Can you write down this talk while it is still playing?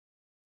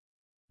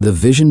The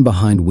vision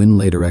behind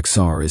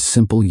WinlatorXR is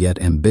simple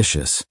yet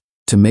ambitious: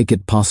 to make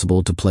it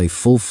possible to play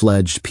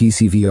full-fledged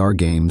PC VR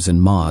games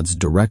and mods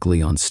directly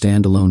on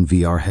standalone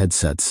VR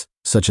headsets,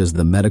 such as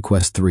the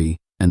MetaQuest 3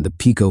 and the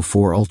Pico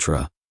 4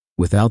 Ultra,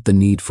 without the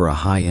need for a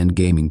high-end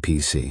gaming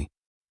PC.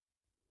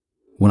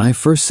 When I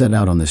first set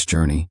out on this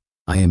journey,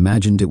 I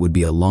imagined it would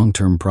be a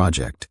long-term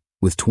project,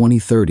 with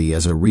 2030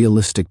 as a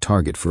realistic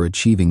target for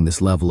achieving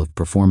this level of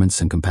performance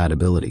and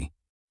compatibility.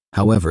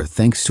 However,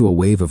 thanks to a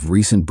wave of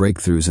recent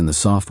breakthroughs in the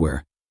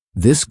software,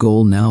 this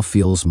goal now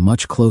feels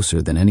much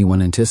closer than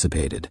anyone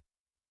anticipated.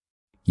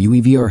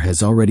 UEVR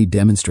has already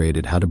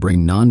demonstrated how to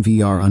bring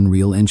non-VR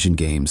Unreal Engine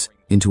games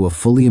into a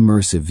fully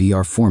immersive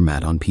VR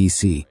format on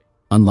PC,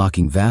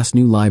 unlocking vast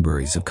new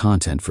libraries of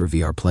content for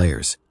VR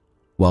players.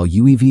 While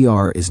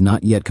UEVR is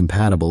not yet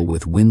compatible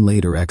with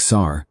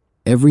WinlatorXR,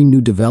 every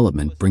new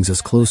development brings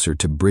us closer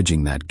to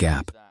bridging that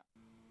gap.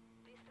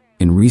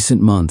 In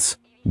recent months,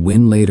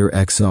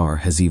 WinlatorXR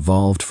has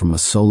evolved from a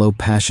solo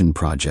passion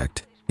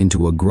project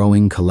into a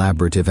growing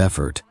collaborative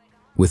effort,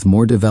 with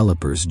more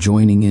developers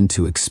joining in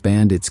to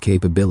expand its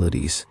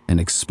capabilities and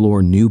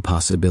explore new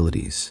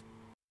possibilities.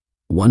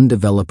 One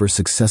developer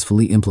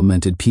successfully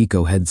implemented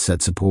Pico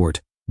headset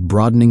support,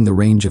 broadening the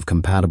range of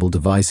compatible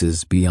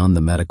devices beyond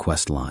the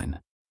MetaQuest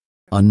line.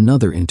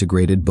 Another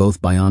integrated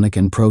both Bionic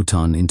and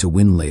Proton into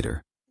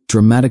WinLator,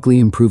 dramatically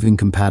improving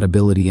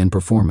compatibility and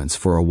performance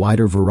for a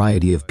wider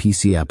variety of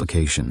PC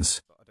applications.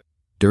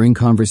 During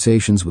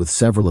conversations with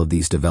several of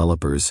these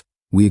developers,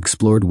 we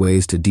explored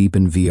ways to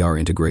deepen VR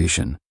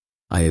integration.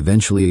 I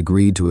eventually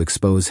agreed to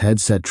expose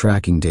headset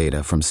tracking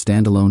data from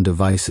standalone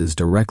devices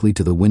directly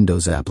to the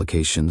Windows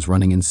applications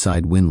running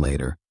inside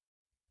WinLator.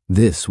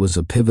 This was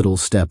a pivotal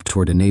step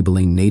toward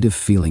enabling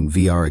native-feeling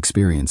VR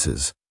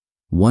experiences.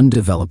 One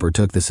developer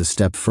took this a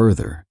step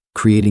further,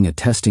 creating a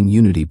testing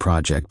Unity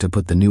project to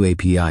put the new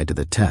API to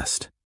the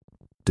test.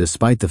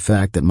 Despite the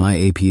fact that my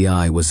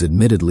API was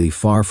admittedly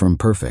far from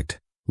perfect,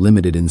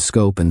 limited in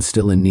scope and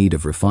still in need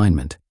of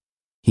refinement,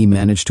 he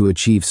managed to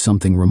achieve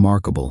something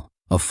remarkable: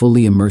 a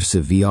fully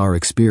immersive VR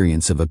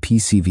experience of a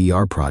PC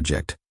VR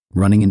project,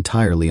 running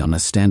entirely on a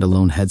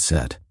standalone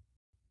headset.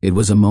 It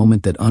was a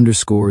moment that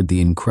underscored the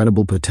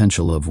incredible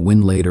potential of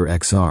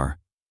WinlatorXR.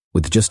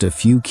 With just a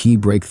few key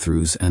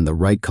breakthroughs and the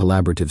right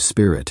collaborative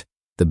spirit,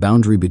 the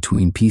boundary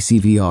between PC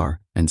VR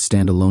and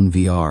standalone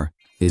VR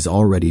is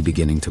already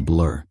beginning to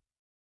blur.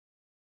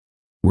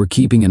 We're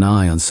keeping an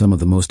eye on some of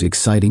the most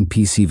exciting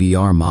PC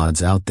VR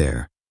mods out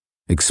there,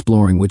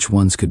 exploring which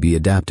ones could be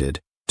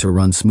adapted to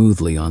run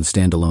smoothly on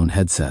standalone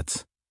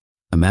headsets.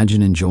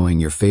 Imagine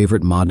enjoying your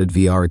favorite modded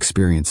VR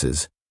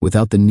experiences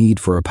without the need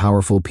for a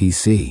powerful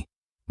PC.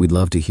 We'd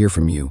love to hear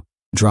from you.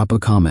 Drop a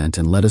comment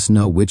and let us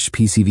know which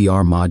PC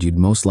VR mod you'd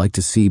most like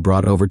to see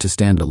brought over to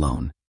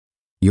standalone.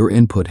 Your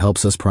input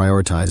helps us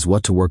prioritize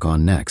what to work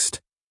on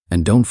next.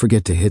 And don't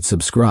forget to hit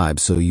subscribe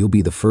so you'll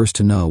be the first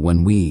to know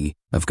when we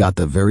have got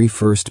the very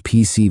first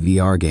PC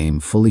VR game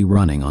fully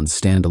running on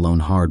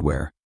standalone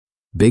hardware.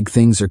 Big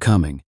things are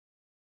coming,